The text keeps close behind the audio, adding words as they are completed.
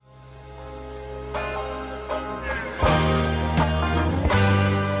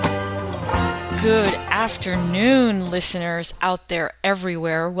Good afternoon, listeners out there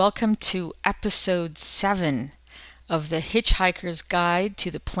everywhere. Welcome to episode 7 of the Hitchhikers Guide to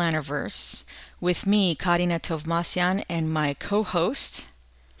the Plannerverse with me, Karina Tovmasyan, and my co-host,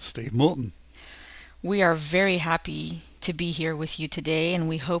 Steve Morton. We are very happy to be here with you today, and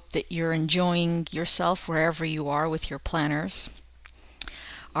we hope that you're enjoying yourself wherever you are with your planners.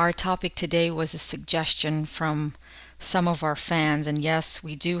 Our topic today was a suggestion from some of our fans, and yes,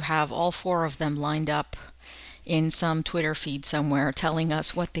 we do have all 4 of them lined up in some Twitter feed somewhere telling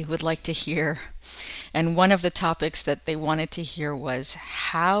us what they would like to hear. And one of the topics that they wanted to hear was,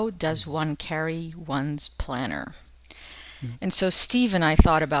 how does one carry one's planner? And so Steve and I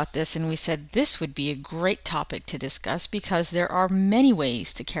thought about this, and we said this would be a great topic to discuss because there are many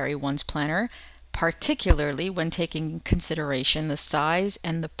ways to carry one's planner, particularly when taking into consideration the size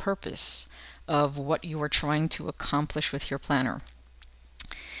and the purpose of what you are trying to accomplish with your planner.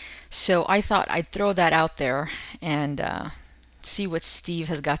 So I thought I'd throw that out there and see what Steve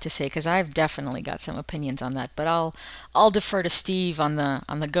has got to say, because I've definitely got some opinions on that. But I'll defer to Steve on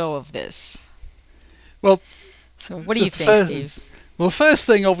the go of this. Well, so what do you think, Steve? Well, the first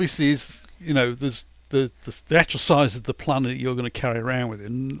thing obviously is, there's the actual size of the planner that you're going to carry around with it.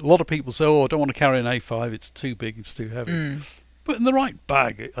 And a lot of people say, "Oh, I don't want to carry an A5; it's too big, it's too heavy." But in the right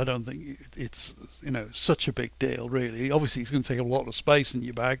bag, I don't think it's such a big deal, really. Obviously, it's going to take a lot of space in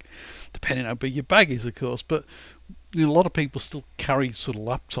your bag, depending how big your bag is, of course. But a lot of people still carry sort of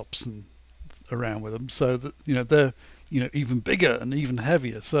laptops and around with them, so that they're even bigger and even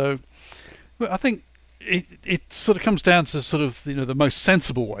heavier. So, I think it sort of comes down to sort of the most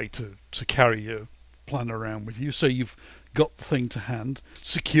sensible way to carry your planner around with you, so you've got the thing to hand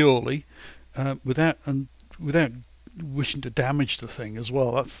securely, without wishing to damage the thing as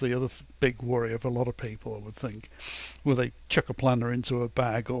well. That's the other big worry of a lot of people, I would think. Will they chuck a planner into a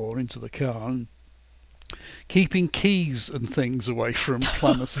bag or into the car? And keeping keys and things away from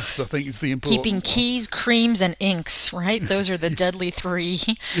planners, I think, is the important Keeping one. Keys, creams, and inks, right? Those are the deadly 3.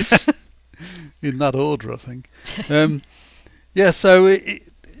 In that order, I think. So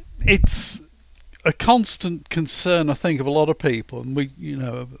it's a constant concern, I think, of a lot of people, and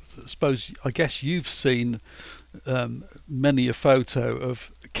I guess you've seen many a photo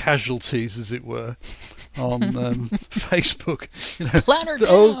of casualties, as it were, on Facebook. Planner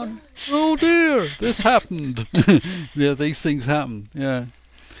down. Oh dear, this happened. Yeah, these things happen. Yeah,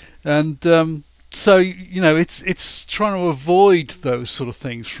 and so it's trying to avoid those sort of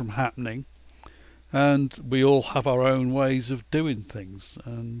things from happening, and we all have our own ways of doing things.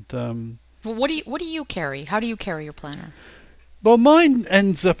 And Well, what do you carry? How do you carry your planner? well, mine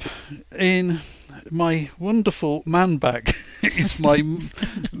ends up in my wonderful man bag. It's my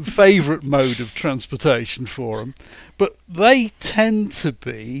favourite mode of transportation for them. But they tend to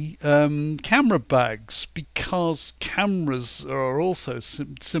be camera bags, because cameras are also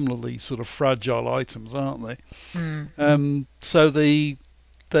similarly sort of fragile items, aren't they? So they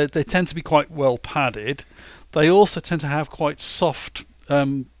tend to be quite well padded. They also tend to have quite soft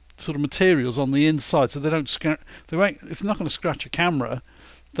sort of materials on the inside, so they don't if they're not going to scratch a camera,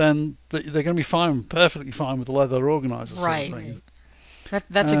 then they're going to be fine, perfectly fine with the leather organizer. Right. Sort of thing.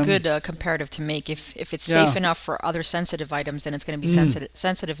 That's a good comparative to make. If it's safe enough for other sensitive items, then it's going to be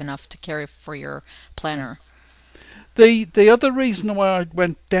sensitive enough to carry for your planner. The other reason why I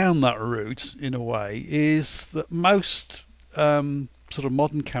went down that route, in a way, is that most sort of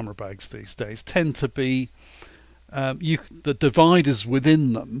modern camera bags these days tend to be the dividers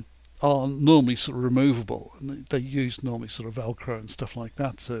within them are normally sort of removable, and they use normally sort of Velcro and stuff like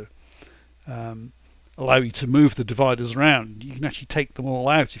that to allow you to move the dividers around. You can actually take them all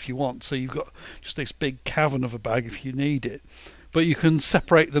out if you want, so you've got just this big cavern of a bag if you need it, but you can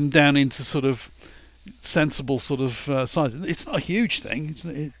separate them down into sort of sensible sort of sizes. It's not a huge thing,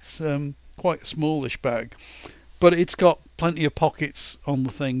 it's quite a smallish bag, but it's got plenty of pockets on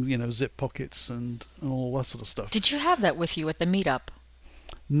the thing, zip pockets and all that sort of stuff. Did you have that with you at the meetup?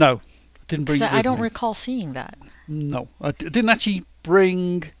 No, I didn't bring it with I don't me. recall seeing that. No, I didn't actually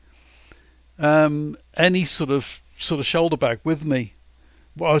bring any sort of shoulder bag with me.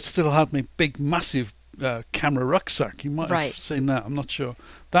 Well, I still had my big, massive camera rucksack. You might have seen that. I'm not sure.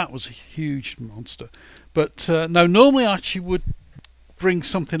 That was a huge monster. But no, normally I actually would bring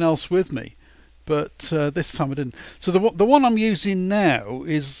something else with me, but this time I didn't. So the one I'm using now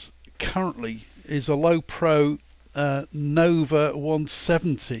is a Low Pro Nova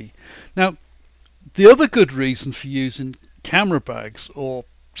 170. Now, the other good reason for using camera bags, or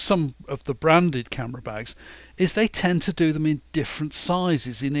some of the branded camera bags, is they tend to do them in different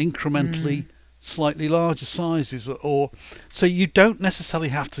sizes, in incrementally slightly larger sizes, or so you don't necessarily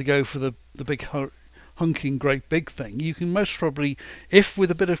have to go for the big hunking great big thing. You can most probably, if with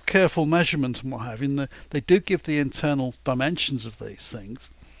a bit of careful measurement and what have you, they do give the internal dimensions of these things.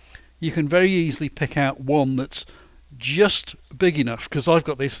 You can very easily pick out one that's just big enough, because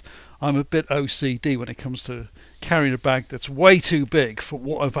I'm a bit OCD when it comes to carrying a bag that's way too big for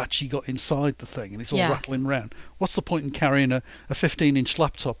what I've actually got inside the thing, and it's all rattling around. What's the point in carrying a 15-inch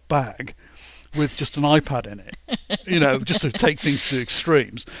laptop bag with just an iPad in it? Just to take things to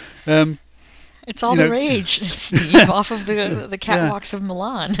extremes. It's all the rage, Steve, off of the catwalks of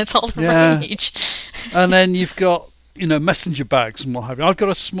Milan. It's all the rage. And then you've got messenger bags and what have you. I've got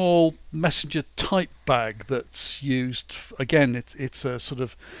a small messenger type bag that's used, again, it's a sort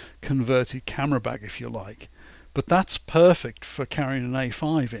of converted camera bag, if you like. But that's perfect for carrying an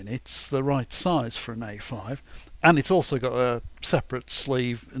A5 in. It's the right size for an A5. And it's also got a separate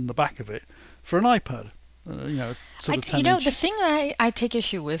sleeve in the back of it for an iPad. Sort of 10-inch. The thing that I take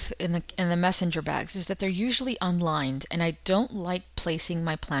issue with in the messenger bags is that they're usually unlined, and I don't like placing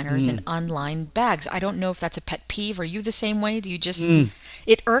my planners in unlined bags. I don't know if that's a pet peeve. Are you the same way? Do you just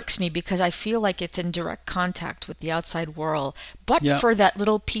it irks me because I feel like it's in direct contact with the outside world. But for that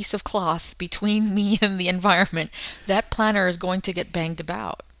little piece of cloth between me and the environment, that planner is going to get banged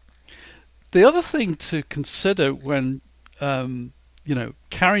about. The other thing to consider when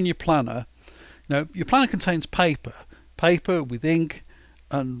carrying your planner. Your planner contains paper. Paper with ink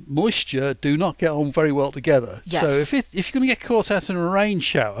and moisture do not get on very well together. Yes. So if you're going to get caught out in a rain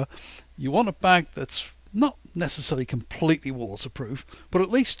shower, you want a bag that's not necessarily completely waterproof, but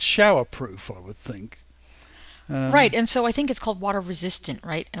at least shower-proof, I would think. Right, and so I think it's called water resistant,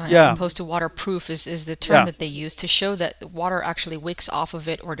 right? As opposed to waterproof is the term that they use to show that water actually wicks off of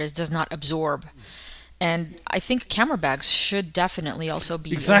it or does not absorb. And I think camera bags should definitely also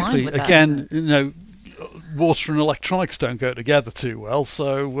be aligned with that. Again, water and electronics don't go together too well,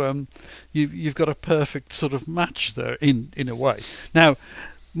 so you've got a perfect sort of match there in a way. Now,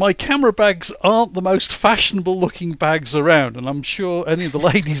 my camera bags aren't the most fashionable looking bags around, and I'm sure any of the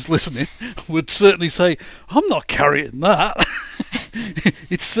ladies listening would certainly say, I'm not carrying that.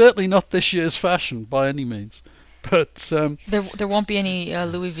 It's certainly not this year's fashion by any means. But there won't be any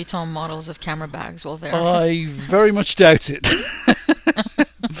Louis Vuitton models of camera bags, will there? I very much doubt it.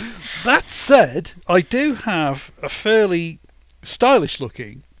 That said, I do have a fairly stylish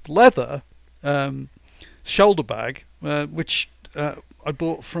looking leather shoulder bag, which I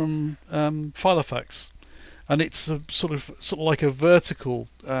bought from Filofax, and it's sort of like a vertical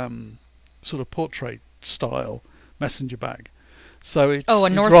sort of portrait style messenger bag. So it's a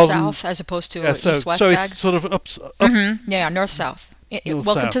north-south as opposed to an east-west bag? So it's sort of up. Mm-hmm. Yeah, north-south.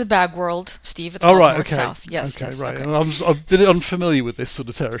 Welcome to the bag world, Steve. It's called north-south. Yes, okay, yes. Right. Okay. I'm a bit unfamiliar with this sort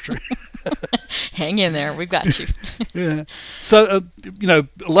of territory. Hang in there. We've got you. Yeah. So,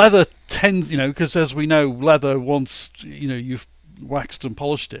 leather tends, because as we know, leather once, you've waxed and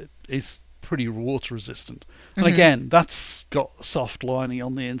polished it, is pretty water resistant. And again, that's got a soft lining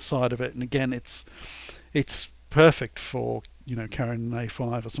on the inside of it. And again, it's perfect for carrying an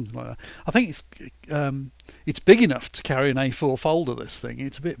A5 or something like that. I think it's big enough to carry an A4 folder. This thing,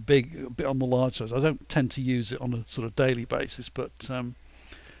 it's a bit big, a bit on the large side. I don't tend to use it on a sort of daily basis, but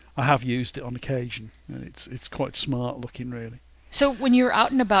I have used it on occasion. And it's quite smart looking, really. So when you're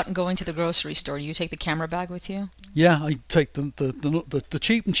out and about and going to the grocery store, do you take the camera bag with you? Yeah, I take the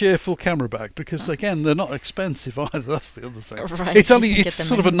cheap and cheerful camera bag because again they're not expensive either. That's the other thing. Right. It's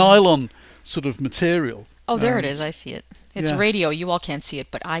sort of a nylon sort of material. Oh, there it is. I see it. It's radio. You all can't see it,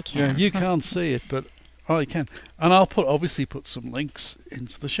 but I can. Yeah, you can't see it, but I can. And I'll obviously put some links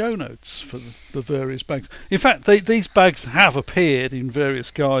into the show notes for the various bags. In fact, these bags have appeared in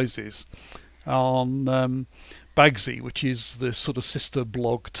various guises on Bagsy, which is the sort of sister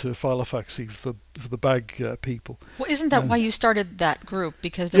blog to Filofaxy for the bag people. Well, isn't that why you started that group?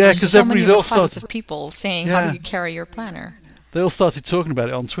 Because there were so many requests of people saying, how do you carry your planner? They all started talking about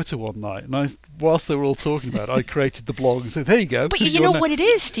it on Twitter one night, and whilst they were all talking about it, I created the blog and said, "There you go." But you know what it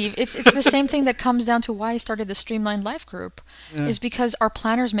is, Steve? It's the same thing that comes down to why I started the Streamlined Life group, is because our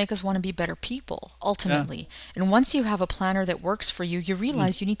planners make us want to be better people, ultimately. And once you have a planner that works for you, you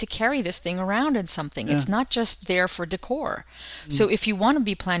realize you need to carry this thing around in something. It's not just there for decor. So if you want to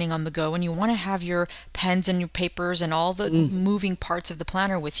be planning on the go and you want to have your pens and your papers and all the moving parts of the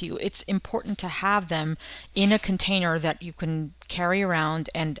planner with you, it's important to have them in a container that you can carry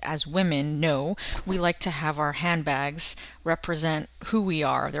around. And as women know, we like to have our handbags represent who we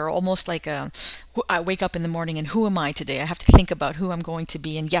are. They're almost like I wake up in the morning and who am I today? I have to think about who I'm going to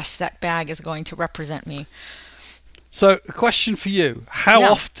be, and yes, that bag is going to represent me. So, a question for you. How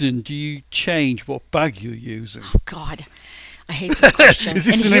Yeah. often do you change what bag you're using? Oh God, I hate this question. Is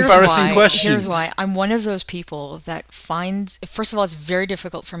this And an here's embarrassing why. Here's question? why. I'm one of those people that finds, first of all, it's very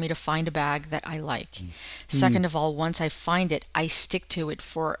difficult for me to find a bag that I like. Mm. Second of all, once I find it, I stick to it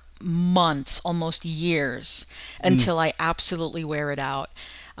for months, almost years, Mm. until I absolutely wear it out.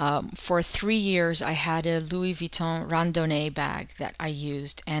 For 3 years, I had a Louis Vuitton randonnée bag that I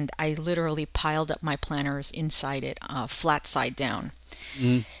used, and I literally piled up my planners inside it, flat side down.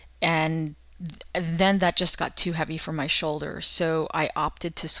 Mm. And then that just got too heavy for my shoulders, so I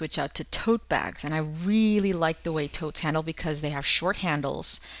opted to switch out to tote bags. And I really like the way totes handle because they have short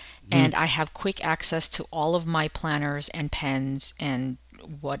handles, Mm. and I have quick access to all of my planners and pens and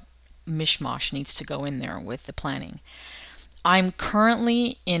what mishmash needs to go in there with the planning. I'm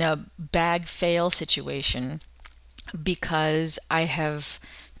currently in a bag fail situation because I have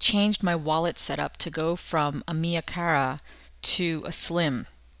changed my wallet setup to go from a Miyakara to a Slim.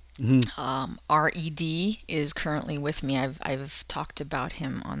 Mm. Red is currently with me. I've talked about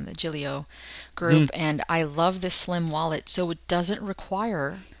him on the Gilio Mm. group, and I love this slim wallet, so it doesn't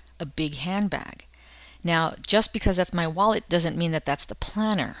require a big handbag. Now, just because that's my wallet doesn't mean that that's the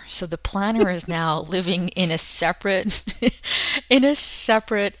planner. So the planner is now living in a separate,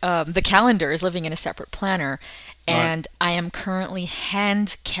 the calendar is living in a separate planner, Right. and I am currently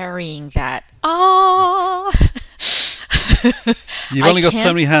hand carrying that. Ah! You've I only got so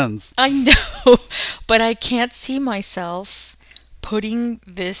can't, many hands. I know, but I can't see myself putting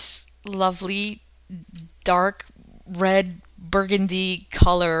this lovely dark red burgundy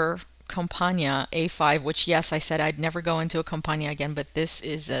color Campagna A5, which yes, I said I'd never go into a Campagna again, but this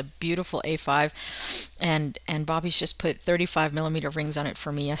is a beautiful A5, and Bobby's just put 35 millimeter rings on it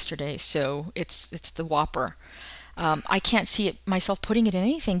for me yesterday, so it's the Whopper. I can't see myself putting it in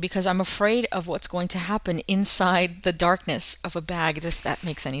anything because I'm afraid of what's going to happen inside the darkness of a bag, if that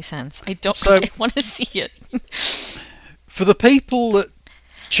makes any sense. I don't So, want to see it. for the people that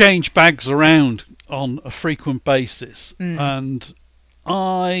change bags around on a frequent basis, Mm. and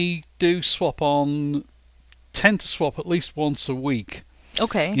I do tend to swap at least once a week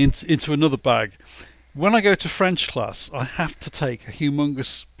Okay. into another bag. When I go to French class, I have to take a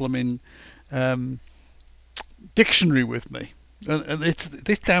humongous blooming um, dictionary with me. And it's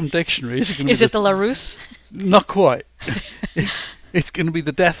this damn dictionary is going to Is be it the Larousse? not quite. It's going to be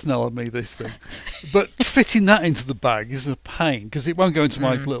the death knell of me, this thing. But fitting that into the bag is a pain because it won't go into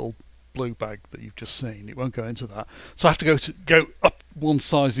my little blue bag that you've just seen. It won't go into that. So I have to go up one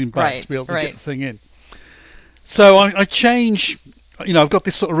size in back Right, to be able to right. get the thing in. So I change. I've got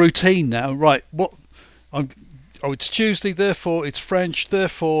this sort of routine now. Right, it's Tuesday, therefore it's French,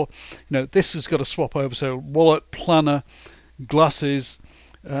 therefore this has got to swap over. So wallet, planner, glasses,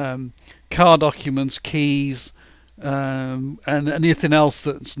 car documents, keys, and anything else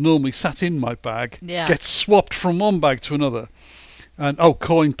that's normally sat in my bag Yeah. gets swapped from one bag to another. And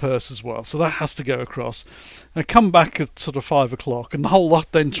coin purse as well, so that has to go across. I come back at sort of 5 o'clock, and the whole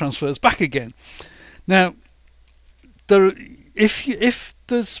lot then transfers back again. Now, if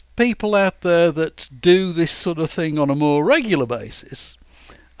there's people out there that do this sort of thing on a more regular basis,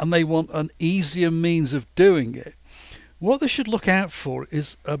 and they want an easier means of doing it, what they should look out for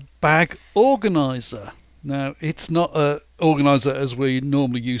is a bag organizer. Now, it's not a organizer as we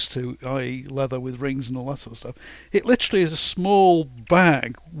normally used to, i.e. leather with rings and all that sort of stuff. It literally is a small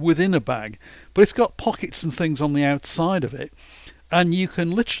bag within a bag, but it's got pockets and things on the outside of it, and you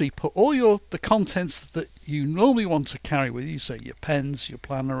can literally put all the contents that you normally want to carry with you, say your pens, your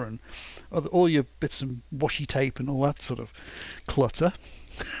planner, and all your bits and washi tape and all that sort of clutter.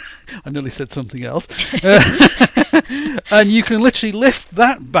 I nearly said something else. And you can literally lift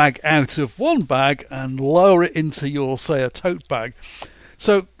that bag out of one bag and lower it into your, say, a tote bag.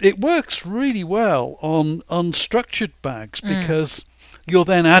 So it works really well on unstructured bags because you're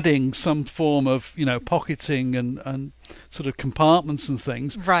then adding some form of, pocketing and sort of compartments and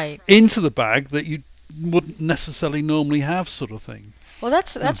things Right. into the bag that you wouldn't necessarily normally have, sort of thing. Well,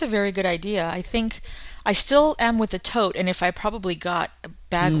 that's a very good idea. I think I still am with the tote, and if I probably got a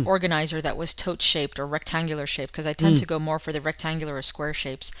bag organizer that was tote shaped or rectangular shaped, because I tend to go more for the rectangular or square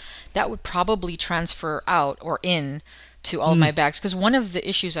shapes, that would probably transfer out or in to all of my bags. Because one of the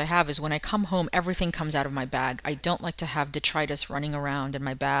issues I have is when I come home, everything comes out of my bag. I don't like to have detritus running around in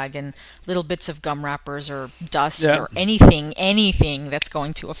my bag and little bits of gum wrappers or dust or anything that's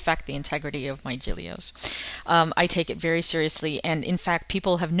going to affect the integrity of my Gilios. I take it very seriously, and in fact,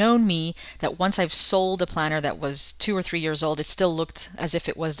 people have known me that once I've sold a planner that was 2 or 3 years old, it still looked as if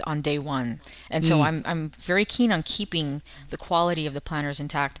it was on day one. And so I'm very keen on keeping the quality of the planners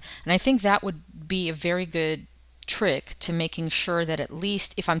intact, and I think that would be a very good trick to making sure that at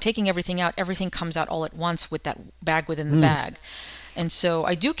least if I'm taking everything out, everything comes out all at once with that bag within the bag. And so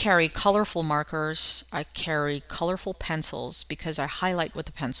I do carry colorful markers. I carry colorful pencils because I highlight with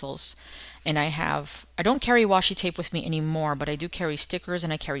the pencils. And I don't carry washi tape with me anymore, but I do carry stickers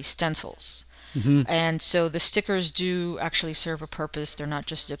and I carry stencils. And so the stickers do actually serve a purpose. They're not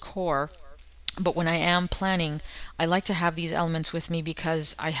just decor. But when I am planning, I like to have these elements with me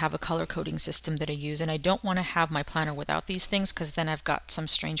because I have a color coding system that I use, and I don't want to have my planner without these things because then I've got some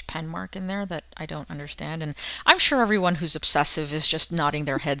strange pen mark in there that I don't understand. And I'm sure everyone who's obsessive is just nodding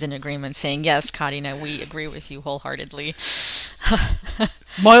their heads in agreement, saying, yes, Karina, we agree with you wholeheartedly.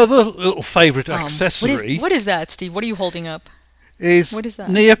 My other little favourite accessory... What is that, Steve? What are you holding up? What is that?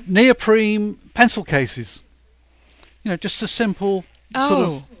 Neoprene pencil cases. Just a simple sort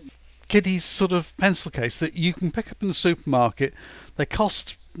of kiddies sort of pencil case that you can pick up in the supermarket. They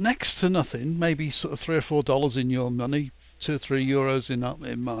cost next to nothing, maybe sort of $3 or $4 in your money, €2 or €3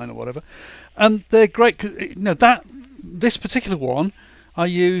 in mine or whatever, and they're great. This particular one I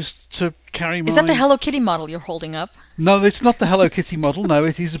used to carry my... Is that the Hello Kitty model you're holding up? No, it's not the Hello Kitty model. No,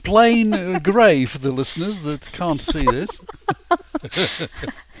 it is plain grey for the listeners that can't see this.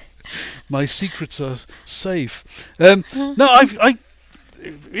 My secrets are safe. No,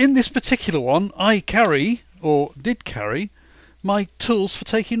 in this particular one, I did carry, my tools for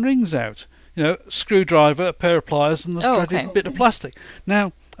taking rings out. Screwdriver, a pair of pliers, and the dreaded bit of plastic.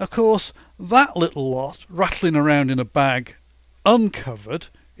 Now, of course, that little lot rattling around in a bag, uncovered,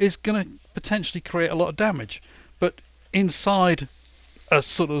 is going to potentially create a lot of damage. But inside a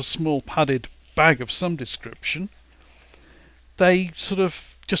sort of small padded bag of some description, they sort of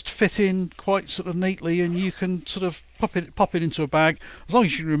just fit in quite sort of neatly, and you can sort of pop it into a bag. As long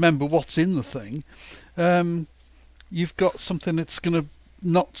as you remember what's in the thing, you've got something that's going to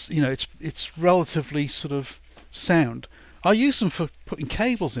not, it's relatively sort of sound. I use them for putting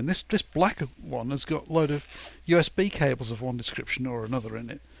cables in. This black one has got a load of USB cables of one description or another in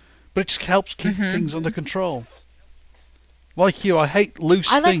it, but it just helps keep things under control. Like you, I hate loose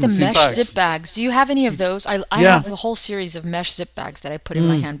things. I like the mesh bags. zip bags. Do you have any of those? I have a whole series of mesh zip bags that I put in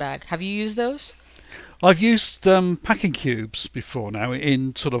my handbag. Have you used those? I've used packing cubes before now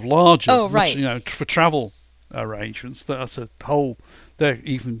in sort of larger, for travel arrangements. That's a whole. They're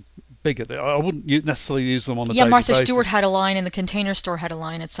even bigger. I wouldn't necessarily use them on a daily Martha basis. Stewart had a line, and the Container Store had a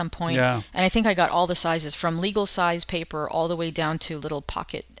line at some point. Yeah. And I think I got all the sizes from legal size paper all the way down to little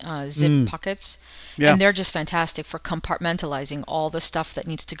pocket zip pockets. Yeah. And they're just fantastic for compartmentalizing all the stuff that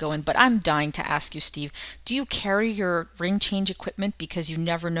needs to go in. But I'm dying to ask you, Steve, do you carry your ring change equipment because you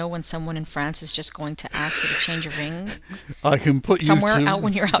never know when someone in France is just going to ask you to change a ring? I can put somewhere you out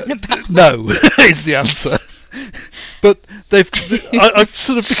when you're out and about. No, is the answer. But I've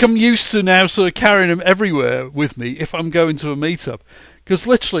sort of become used to now sort of carrying them everywhere with me if I'm going to a meetup. Because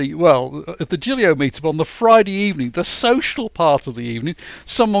literally, at the Gilio meetup on the Friday evening, the social part of the evening,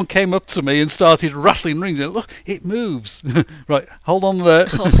 someone came up to me and started rattling rings. Look, it moves. Right, hold on there.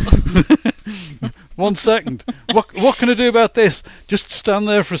 1 second. What can I do about this? Just stand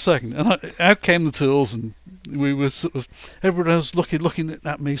there for a second. And out came the tools, and we were sort of, everyone else looking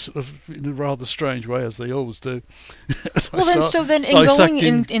at me sort of in a rather strange way, as they always do.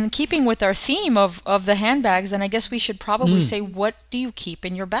 In keeping with our theme of the handbags, then I guess we should probably say, what do you keep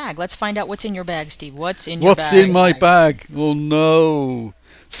in your bag? Let's find out what's in your bag, Steve. What's in your bag? What's in my bag? Oh no.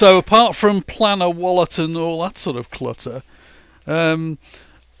 So apart from planner, wallet and all that sort of clutter, a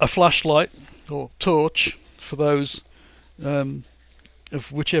flashlight or torch for those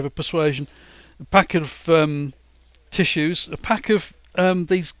of whichever persuasion, a pack of tissues, a pack of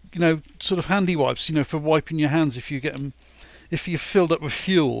these sort of handy wipes, for wiping your hands if you're filled up with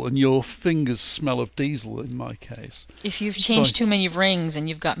fuel and your fingers smell of diesel, in my case. If you've changed too many rings and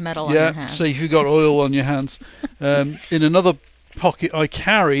you've got metal on your hands. So if you've got oil on your hands. In another pocket I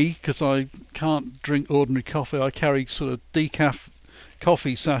carry, because I can't drink ordinary coffee, I carry sort of decaf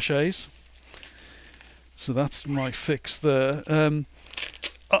coffee sachets. So that's my fix there.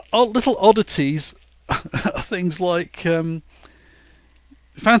 Little oddities are things like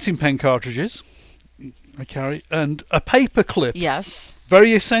fountain pen cartridges I carry, and a paper clip. Yes.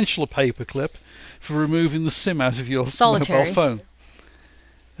 Very essential, a paper clip for removing the SIM out of your mobile phone.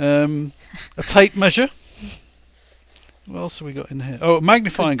 A tape measure. What else have we got in here? Oh, a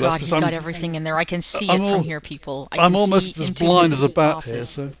magnifying glass. God, he's got everything in there. I can see it from here, people. I'm almost as blind as a bat here,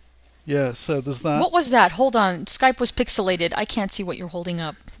 so yeah. So there's that. What was that? Hold on. Skype was pixelated. I can't see what you're holding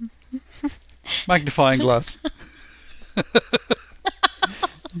up. Magnifying glass.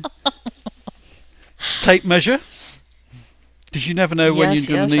 Tape measure, because you never know when you're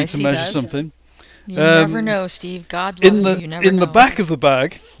going to need to measure something. You never know, Steve. God in love the you. You never in know. the back of the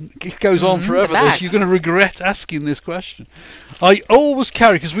bag, it goes on forever. You're going to regret asking this question. I always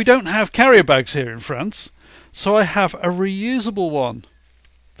carry, because we don't have carrier bags here in France, so I have a reusable one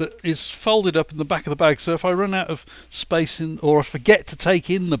that is folded up in the back of the bag. So if I run out of space or I forget to take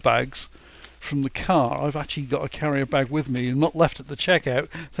in the bags from the car, I've actually got a carrier bag with me and not left at the checkout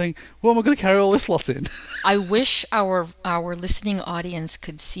saying, well, am I going to carry all this lot in? I wish our listening audience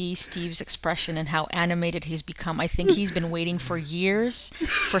could see Steve's expression and how animated he's become. I think he's been waiting for years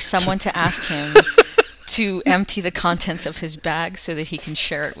for someone to ask him to empty the contents of his bag so that he can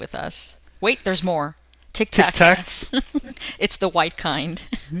share it with us. Wait, there's more. Tic Tacs. Tic Tacs. It's the white kind.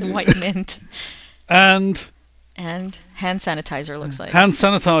 The white mint. And hand sanitizer, looks like. Hand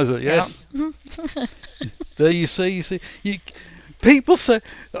sanitizer, yes. Yep. There you see. People say,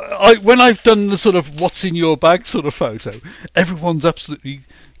 when I've done the sort of what's in your bag sort of photo, everyone's absolutely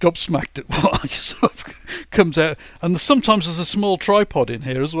gobsmacked at what sort of comes out. And sometimes there's a small tripod in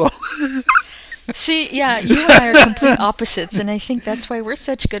here as well. See, yeah, you and I are complete opposites, and I think that's why we're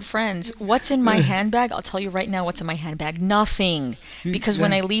such good friends. What's in my handbag? I'll tell you right now what's in my handbag. Nothing. Because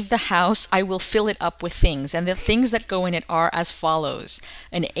when I leave the house, I will fill it up with things. And the things that go in it are as follows.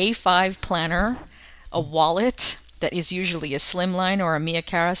 An A5 planner, a wallet that is usually a slimline or a Mia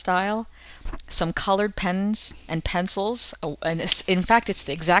Cara style, some colored pens and pencils. And in fact, it's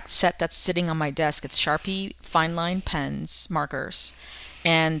the exact set that's sitting on my desk. It's Sharpie fine line pens, markers,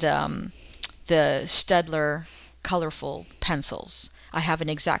 and the Staedtler colorful pencils. I have an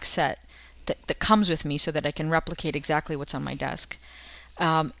exact set that comes with me so that I can replicate exactly what's on my desk.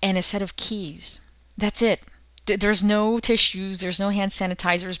 And a set of keys. That's it. There's no tissues, there's no hand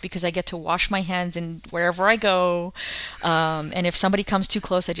sanitizers, because I get to wash my hands in wherever I go. And if somebody comes too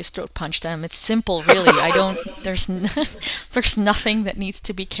close, I just throat punch them. It's simple, really. There's nothing that needs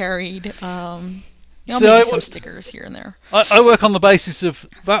to be carried. Maybe some stickers here and there. I work on the basis of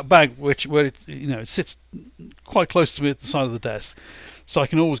that bag, where it sits quite close to me at the side of the desk, so I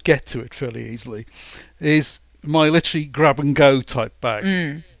can always get to it fairly easily. Is my literally grab and go type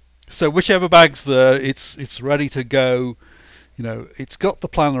bag. So whichever bag's there, it's ready to go. It's got the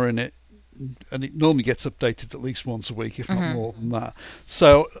planner in it, and it normally gets updated at least once a week, if not more than that.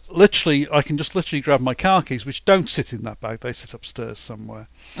 So I can just grab my car keys, which don't sit in that bag; they sit upstairs somewhere.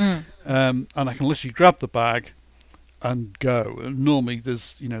 And I can literally grab the bag and go. And normally there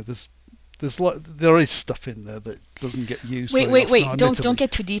is stuff in there that doesn't get used. Wait! Don't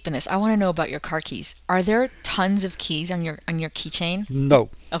get too deep in this. I want to know about your car keys. Are there tons of keys on your keychain? No.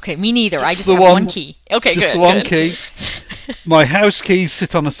 Okay, me neither. I just have one key. Okay, just good. The one key. My house keys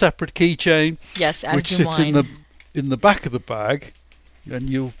sit on a separate keychain. Yes, as which do sits mine. in the back of the bag, and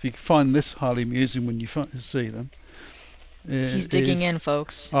you'll find this highly amusing when you see them. He's digging in,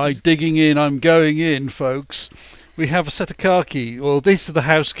 folks. I'm going in, folks. We have a set of car keys. Well, these are the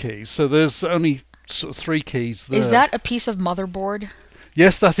house keys, so there's only sort of 3 keys there. Is that a piece of motherboard?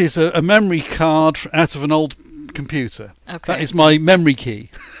 Yes, that is a memory card out of an old computer. Okay. That is my memory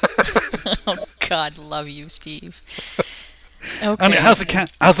key. Oh, God, love you, Steve. Okay. And it has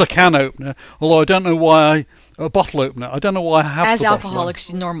a can opener, although I don't know why a bottle opener. I don't know why I have. As the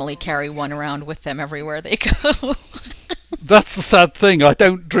alcoholics normally carry one around with them everywhere they go. That's the sad thing. I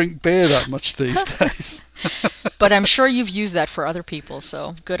don't drink beer that much these days. But I'm sure you've used that for other people,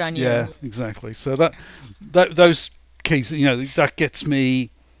 so good on you. Yeah, exactly. So those keys, that gets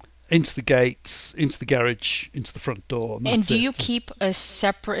me into the gates, into the garage, into the front door. And do you keep a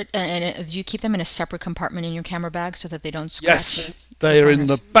separate? Do you keep them in a separate compartment in your camera bag so that they don't scratch? Yes, they are in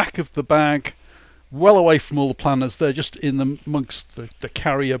the back of the bag, well away from all the planners. They're just in amongst the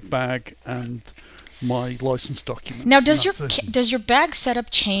carrier bag and my license documents. Now, does your bag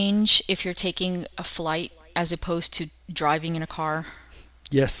setup change if you're taking a flight as opposed to driving in a car?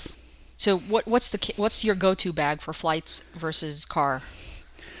 Yes. So what's your go-to bag for flights versus car?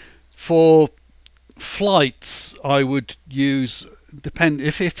 For flights, I would use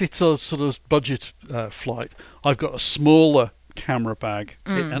if it's a sort of budget flight. I've got a smaller camera bag,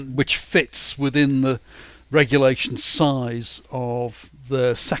 which fits within the regulation size of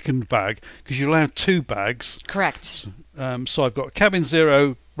the second bag, because you're allowed 2 bags. Correct. So I've got a Cabin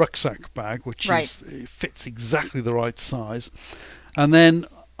Zero rucksack bag, which it fits exactly the right size, and then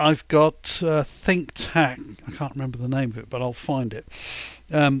I've got Think Tac. I can't remember the name of it, but I'll find it.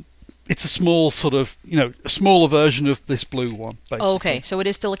 It's a small sort of, a smaller version of this blue one, basically. Oh, okay, so it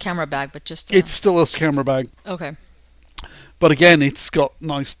is still a camera bag, but just... It's still a camera bag. Okay. But again, it's got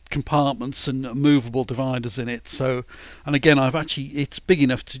nice compartments and movable dividers in it. So, and again, it's big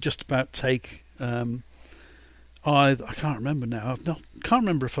enough to just about take I can't remember now. Can't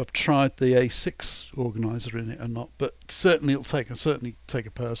remember if I've tried the A6 organizer in it or not, but certainly certainly take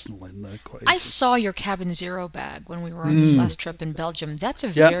a personal in the equation. I saw your Cabin Zero bag when we were on this last trip in Belgium. That's a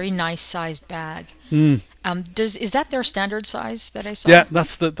Yep. very nice sized bag. Mm. Is that their standard size that I saw? Yeah,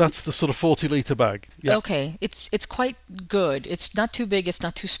 that's the sort of 40-litre bag. Yep. Okay, it's quite good. It's not too big, it's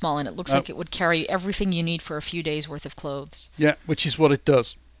not too small, and it looks like it would carry everything you need for a few days worth of clothes. Yeah, which is what it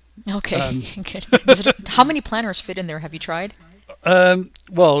does. Okay, good. How many planners fit in there? Have you tried?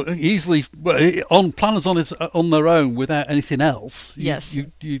 Well, easily on planners on their own without anything else. Yes.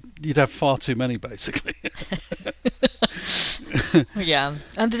 You'd have far too many basically. Yeah,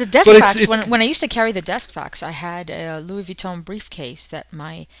 and the desk But fax. When I used to carry the desk fax, I had a Louis Vuitton briefcase that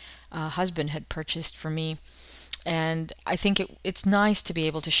my husband had purchased for me, and I think it's nice to be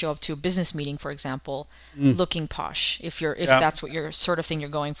able to show up to a business meeting, for example, looking posh if that's what you're sort of thing you're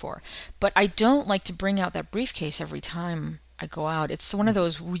going for. But I don't like to bring out that briefcase every time I go out. It's one of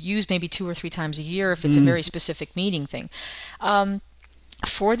those we use maybe 2 or 3 times a year if it's a very specific meeting thing.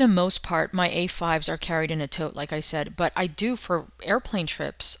 For the most part, my A5s are carried in a tote, like I said, but I do for airplane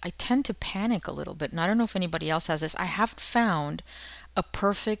trips, I tend to panic a little bit, and I don't know if anybody else has this. I haven't found a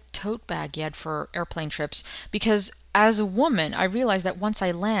perfect tote bag yet for airplane trips because as a woman, I realize that once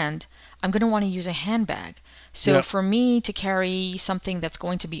I land, I'm going to want to use a handbag. So for me to carry something that's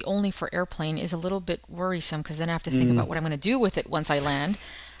going to be only for airplane is a little bit worrisome because then I have to think about what I'm going to do with it once I land.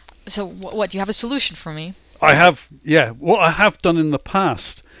 So what do you have a solution for me? I have, yeah. What I have done in the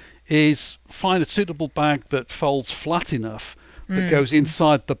past is find a suitable bag that folds flat enough that goes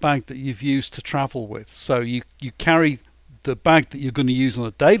inside the bag that you've used to travel with. So you carry the bag that you're going to use on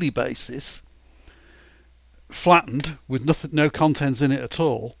a daily basis, flattened with no contents in it at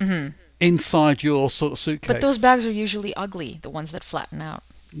all, inside your sort of suitcase. But those bags are usually ugly, the ones that flatten out.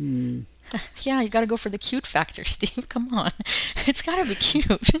 Yeah, you got to go for the cute factor, Steve. Come on, it's got to be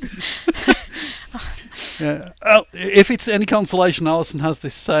cute. Yeah. If it's any consolation, Alison has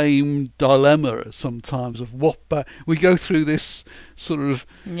this same dilemma sometimes of what bag. We go through this sort of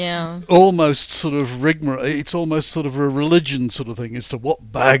almost sort of rigmarole. It's almost sort of a religion sort of thing as to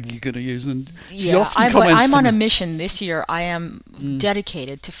what bag you're going to use. And I'm on a mission this year. I am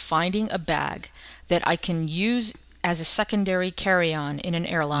dedicated to finding a bag that I can use as a secondary carry-on in an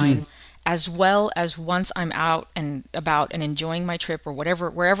airline. As well as once I'm out and about and enjoying my trip or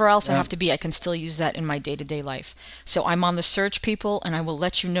wherever else I have to be, I can still use that in my day-to-day life. So I'm on the search, people, and I will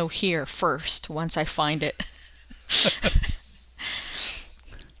let you know here first once I find it.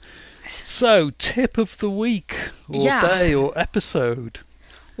 So, tip of the week or day or episode.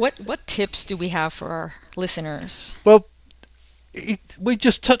 What tips do we have for our listeners? Well, we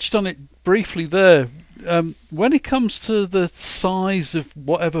just touched on it briefly there. When it comes to the size of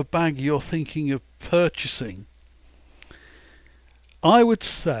whatever bag you're thinking of purchasing, I would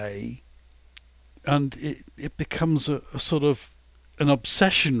say, and it becomes a sort of an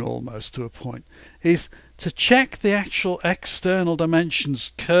obsession almost to a point, is to check the actual external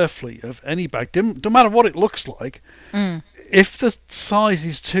dimensions carefully of any bag, no matter what it looks like. If the size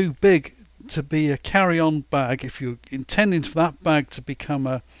is too big to be a carry-on bag, if you're intending for that bag to become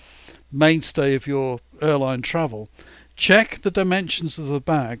a mainstay of your airline travel, check the dimensions of the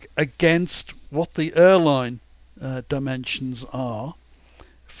bag against what the airline dimensions are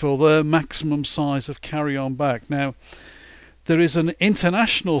for the maximum size of carry-on bag. Now, there is an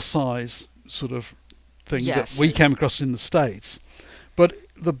international size sort of thing that we came across in the States, but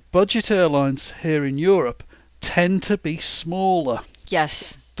the budget airlines here in Europe tend to be smaller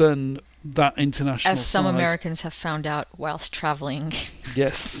than that international as some size. Americans have found out whilst traveling.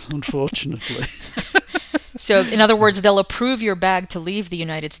 Yes, unfortunately. So, in other words, they'll approve your bag to leave the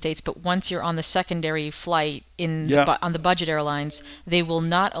United States, but once you're on the secondary flight on the budget airlines, they will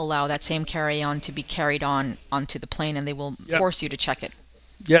not allow that same carry-on to be carried onto the plane, and they will force you to check it.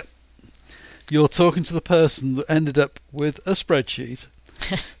 Yep. You're talking to the person that ended up with a spreadsheet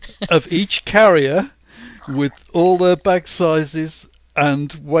of each carrier with all their bag sizes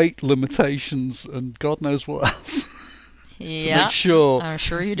and weight limitations and God knows what else. To make sure I'm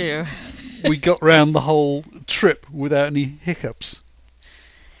sure you do. we got round the whole trip without any hiccups.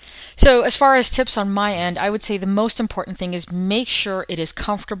 So as far as tips on my end, I would say the most important thing is make sure it is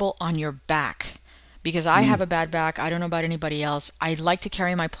comfortable on your back. Because I have a bad back, I don't know about anybody else. I like to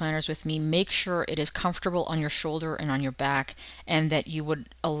carry my planners with me. Make sure it is comfortable on your shoulder and on your back, and that you would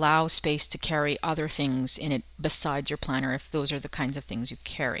allow space to carry other things in it besides your planner, if those are the kinds of things you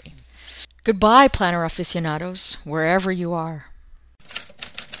carry. Goodbye, planner aficionados, wherever you are.